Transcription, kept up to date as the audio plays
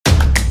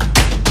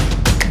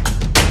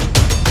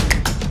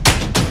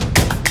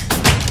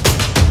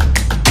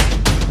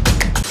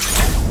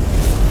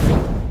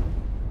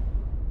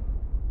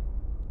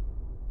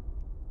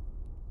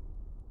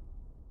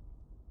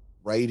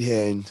right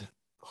hand,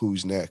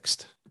 who's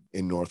next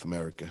in North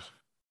America?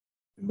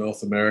 In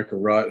North America,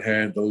 right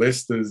hand. The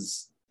list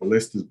is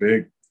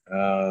big.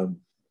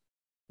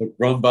 Look,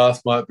 Ron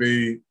Barth might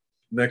be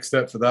next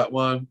step for that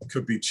one.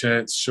 Could be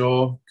Chance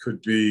Shaw.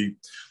 Could be.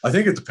 I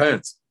think it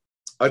depends.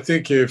 I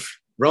think if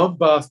Ron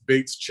Barth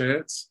beats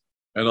Chance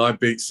and I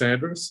beat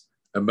Sanders,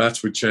 a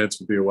match with Chance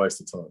would be a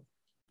waste of time.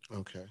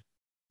 Okay.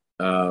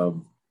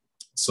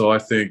 So I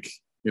think,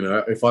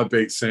 if I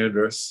beat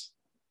Sanders,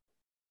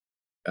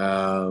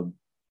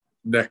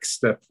 next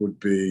step would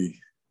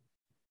be,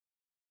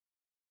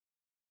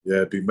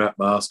 be Matt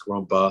Mask,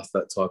 Ron Barth,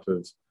 that type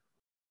of,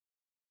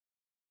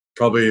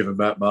 probably even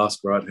Matt Mask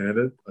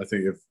right-handed. I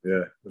think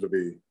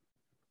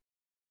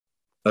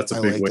that's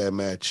a big like win. that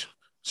match.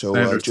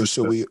 So just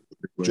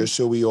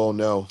so we all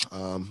know,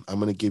 I'm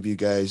going to give you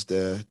guys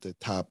the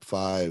top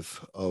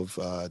 5 of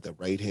the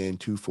right hand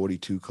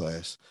 242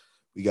 class.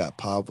 We got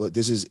Pavlo.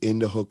 This is in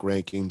the hook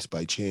rankings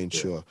by Chance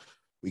Shaw.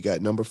 We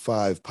got number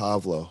 5,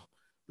 Pavlo.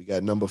 We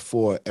got number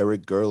 4,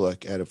 Eric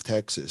Gerlach out of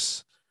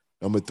Texas.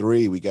 Number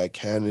 3, we got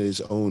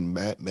Canada's own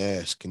Matt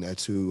Mask, and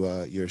that's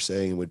who you're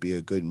saying would be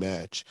a good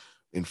match.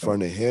 In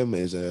front of him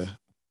is a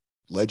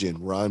legend,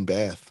 Ron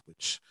Bath,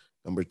 which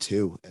number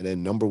 2, and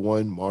then number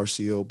 1,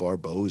 Marcio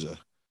Barboza.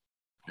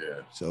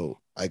 Yeah. So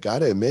I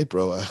gotta admit,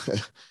 bro,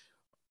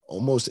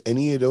 almost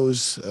any of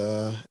those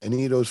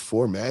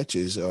 4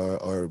 matches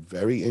are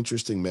very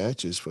interesting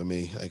matches for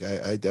me. Like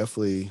I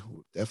definitely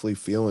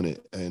feeling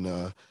it.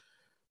 And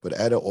but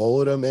out of all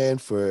of them, man,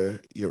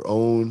 for your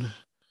own,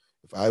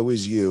 if I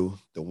was you,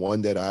 the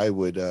one that I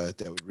would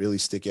that would really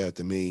stick out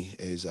to me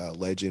is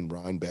legend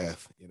Ron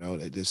Bath.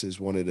 This is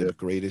one of the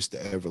greatest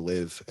to ever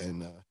live,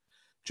 and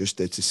just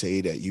to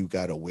say that you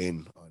got a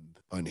win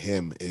on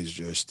him is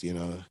just,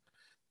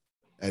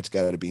 that's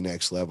got to be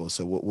next level.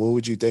 So what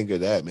would you think of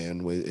that,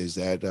 man? Is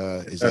that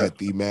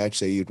the match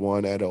that you'd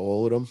want out of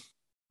all of them?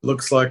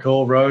 Looks like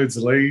all roads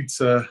lead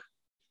to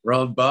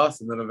Ron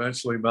Barth and then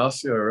eventually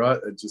Marcio, right?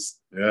 It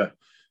just,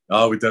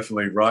 I would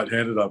definitely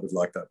right-handed. I would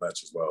like that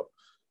match as well.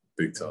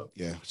 Big time.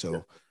 Yeah.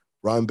 So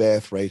Ron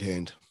Bath, right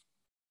hand.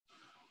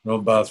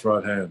 Ron Barth,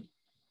 right hand.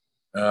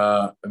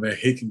 I mean,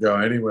 he can go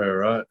anywhere,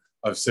 right?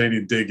 I've seen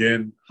him dig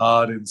in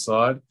hard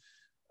inside.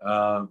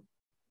 I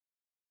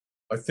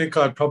think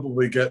I'd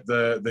probably get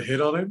the hit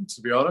on him,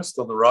 to be honest,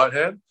 on the right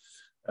hand,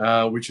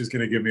 which is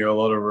going to give me a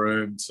lot of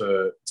room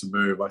to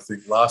move. I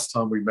think last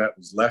time we met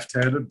was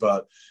left-handed,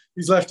 but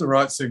his left and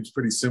right seems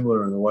pretty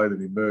similar in the way that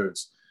he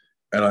moves.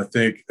 And I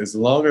think as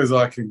long as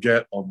I can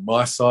get on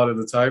my side of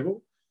the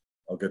table,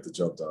 I'll get the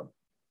job done.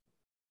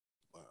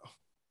 Wow.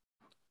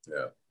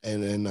 Yeah.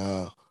 And then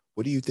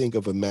what do you think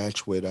of a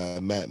match with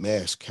Matt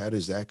Mask? How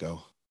does that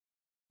go?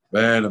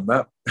 Man,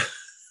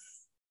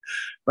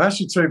 match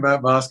between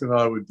Matt Mask and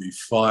I would be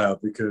fire,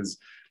 because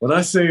when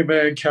I see a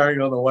man carrying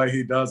on the way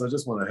he does, I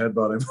just want to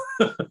headbutt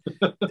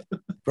him.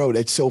 Bro,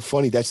 that's so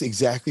funny. That's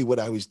exactly what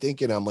I was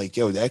thinking. I'm like,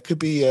 yo, that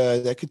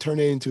could turn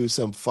into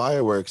some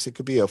fireworks. It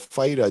could be a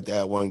fight at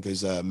that one,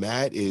 because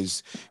Matt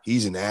he's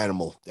an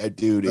animal. That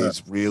dude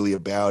is really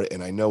about it.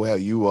 And I know how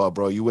you are,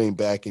 bro. You ain't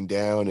backing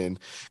down. And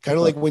kind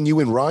of like when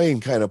you and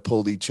Ryan kind of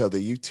pulled each other.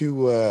 You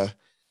two,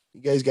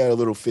 you guys got a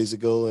little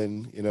physical,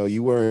 and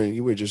you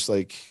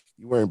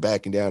weren't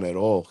backing down at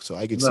all. So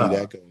I could see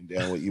that going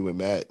down with you and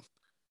Matt.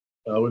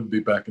 I wouldn't be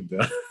backing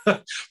down.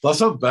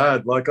 Plus, I'm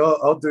bad. Like,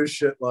 I'll do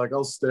shit. Like,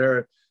 I'll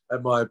stare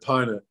at my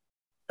opponent,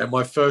 and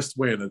my first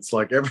win, it's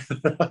like I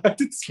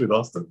did this with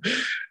Austin.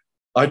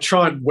 I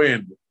try and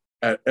win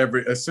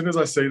as soon as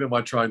I see them,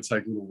 I try and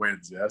take little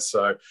wins. Yeah.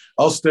 So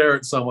I'll stare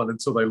at someone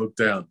until they look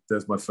down.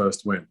 There's my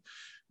first win.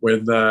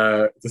 When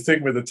the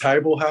thing with the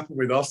table happened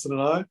with Austin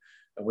and I,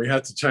 and we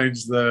had to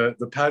change the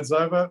pads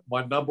over,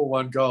 my number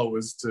one goal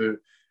was to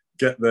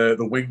get the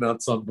wing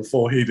nuts on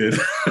before he did.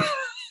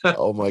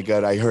 Oh my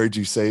God, I heard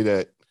you say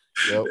that.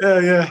 Yep.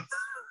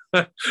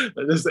 Yeah.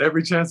 Just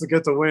every chance I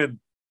get to win,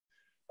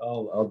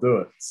 I'll do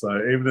it. So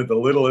even at the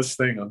littlest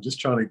thing, I'm just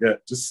trying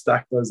to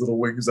stack those little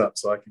wings up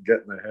so I can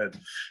get in their head.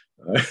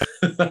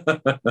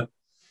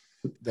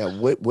 Now,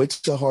 what's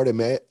the harder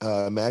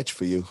match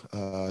for you,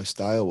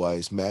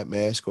 style-wise, Matt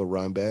Mask or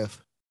Ron Bath?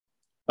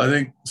 I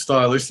think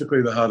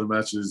stylistically, the harder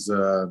match is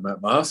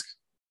Matt Mask.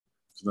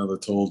 He's another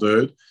tall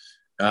dude.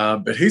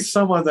 But he's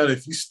someone that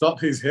if you stop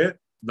his hit,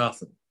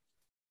 nothing.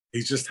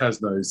 He just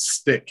has no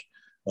stick.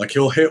 Like,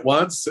 he'll hit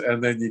once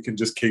and then you can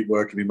just keep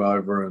working him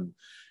over, and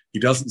he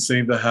doesn't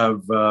seem to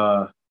have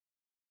a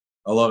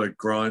lot of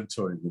grind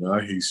to him,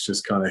 He's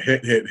just kind of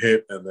hit,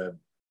 and then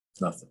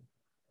nothing.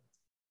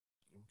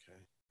 Okay.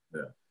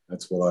 Yeah,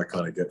 that's what I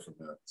kind of get from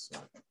that. So.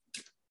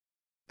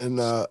 And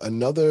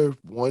another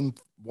one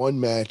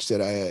match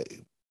that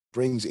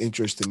brings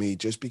interest to me,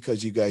 just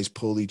because you guys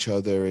pulled each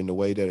other in the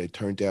way that it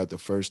turned out the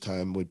first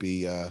time, would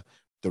be the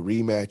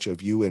rematch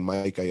of you and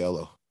Mike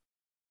Aiello.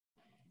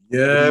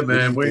 Yeah,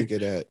 man. What do you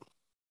think of that?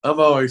 I'm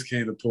always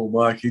keen to pull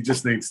Mike. He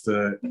just needs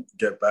to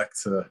get back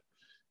to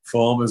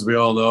form. As we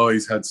all know,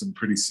 he's had some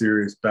pretty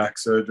serious back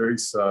surgery.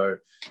 So,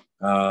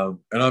 and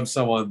I'm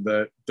someone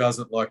that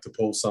doesn't like to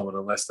pull someone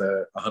unless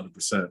they're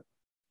 100%.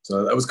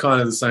 So that was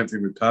kind of the same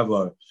thing with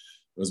Pavlo. It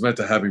was meant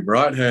to have him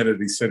right-handed.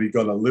 He said he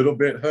got a little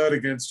bit hurt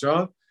against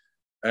John.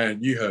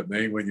 And you heard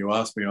me when you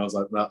asked me. I was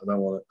like, no, I don't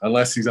want it.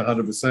 Unless he's 100%,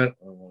 I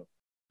don't want it.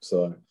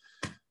 So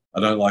I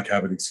don't like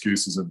having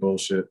excuses and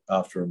bullshit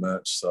after a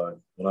match. So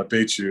when I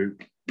beat you,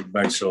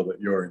 make sure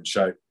that you're in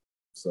shape.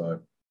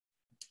 So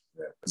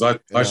yeah, because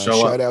I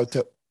show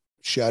up.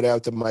 Shout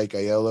out to Mike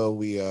Aiello.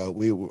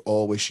 We were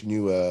all wishing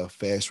you a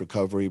fast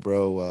recovery,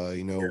 bro.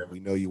 We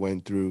know you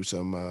went through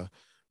some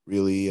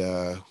really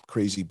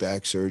crazy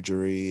back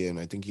surgery, and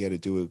I think you had to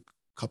do it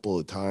a couple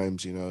of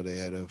times. They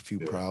had a few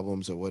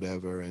problems or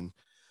whatever, and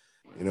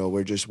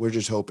we're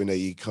just hoping that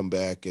you come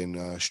back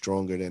and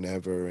stronger than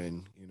ever,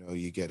 and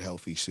you get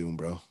healthy soon,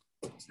 bro.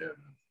 Yeah,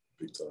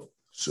 big time.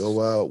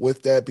 So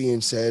with that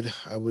being said,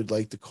 I would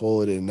like to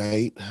call it a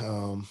night.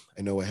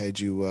 I know I had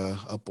you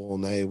up all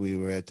night. We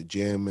were at the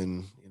gym,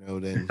 and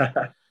then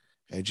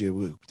had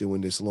you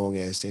doing this long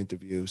ass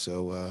interview.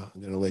 So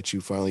I'm gonna let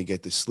you finally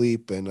get to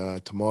sleep.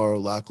 And tomorrow,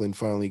 Lachlan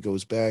finally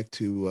goes back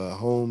to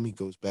home. He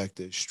goes back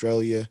to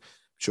Australia.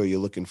 I'm sure you're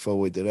looking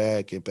forward to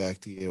that. Get back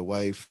to your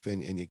wife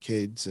and your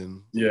kids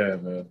and yeah,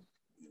 man,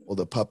 all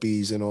the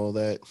puppies and all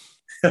that.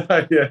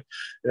 yeah,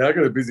 I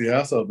got a busy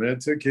household, man.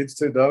 2 kids,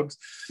 2 dogs.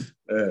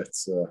 Yeah,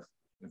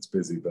 it's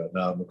busy, but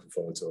no, I'm looking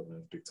forward to it,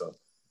 man. Big time.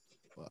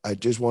 I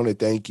just want to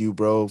thank you,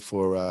 bro,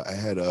 for I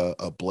had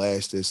a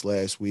blast this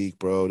last week,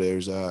 bro.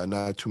 There's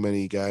not too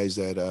many guys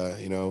that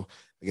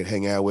I can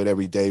hang out with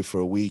every day for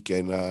a week,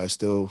 and I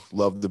still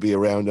love to be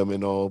around them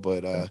and all.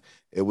 But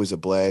it was a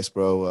blast,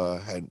 bro.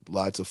 Had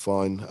lots of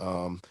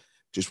fun.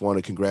 Just want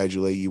to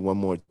congratulate you one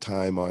more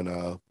time on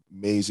an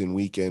amazing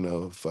weekend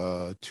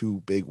of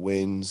 2 big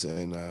wins,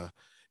 and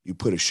you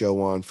put a show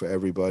on for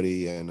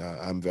everybody, and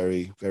I'm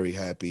very, very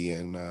happy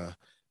and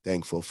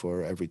thankful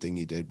for everything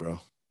you did, bro.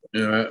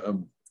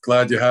 I'm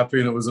glad you're happy,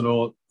 and it was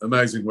an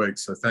amazing week.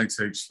 So thanks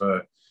heaps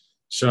for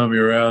showing me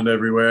around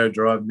everywhere,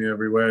 driving me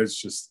everywhere. It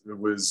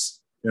was,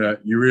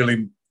 you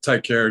really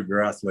take care of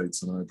your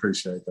athletes, and I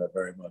appreciate that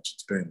very much.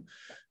 It's been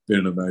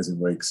an amazing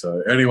week.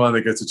 So anyone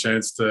that gets a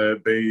chance to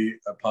be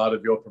a part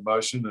of your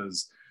promotion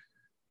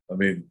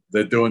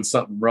they're doing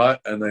something right,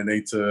 and they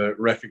need to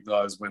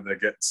recognize when they're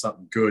getting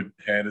something good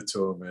handed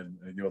to them,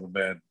 and you're the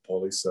man,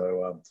 Paulie.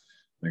 So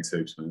thanks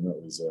heaps, man.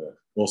 That was an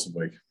awesome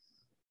week.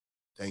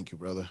 Thank you,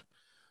 brother.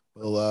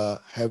 Well,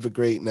 have a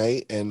great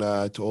night. And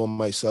to all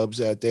my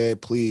subs out there,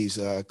 please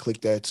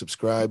click that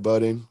subscribe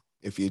button.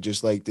 If you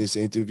just like this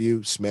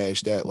interview,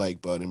 smash that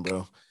like button,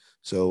 bro.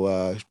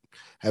 So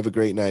have a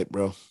great night,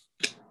 bro.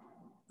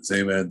 See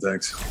you, man.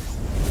 Thanks.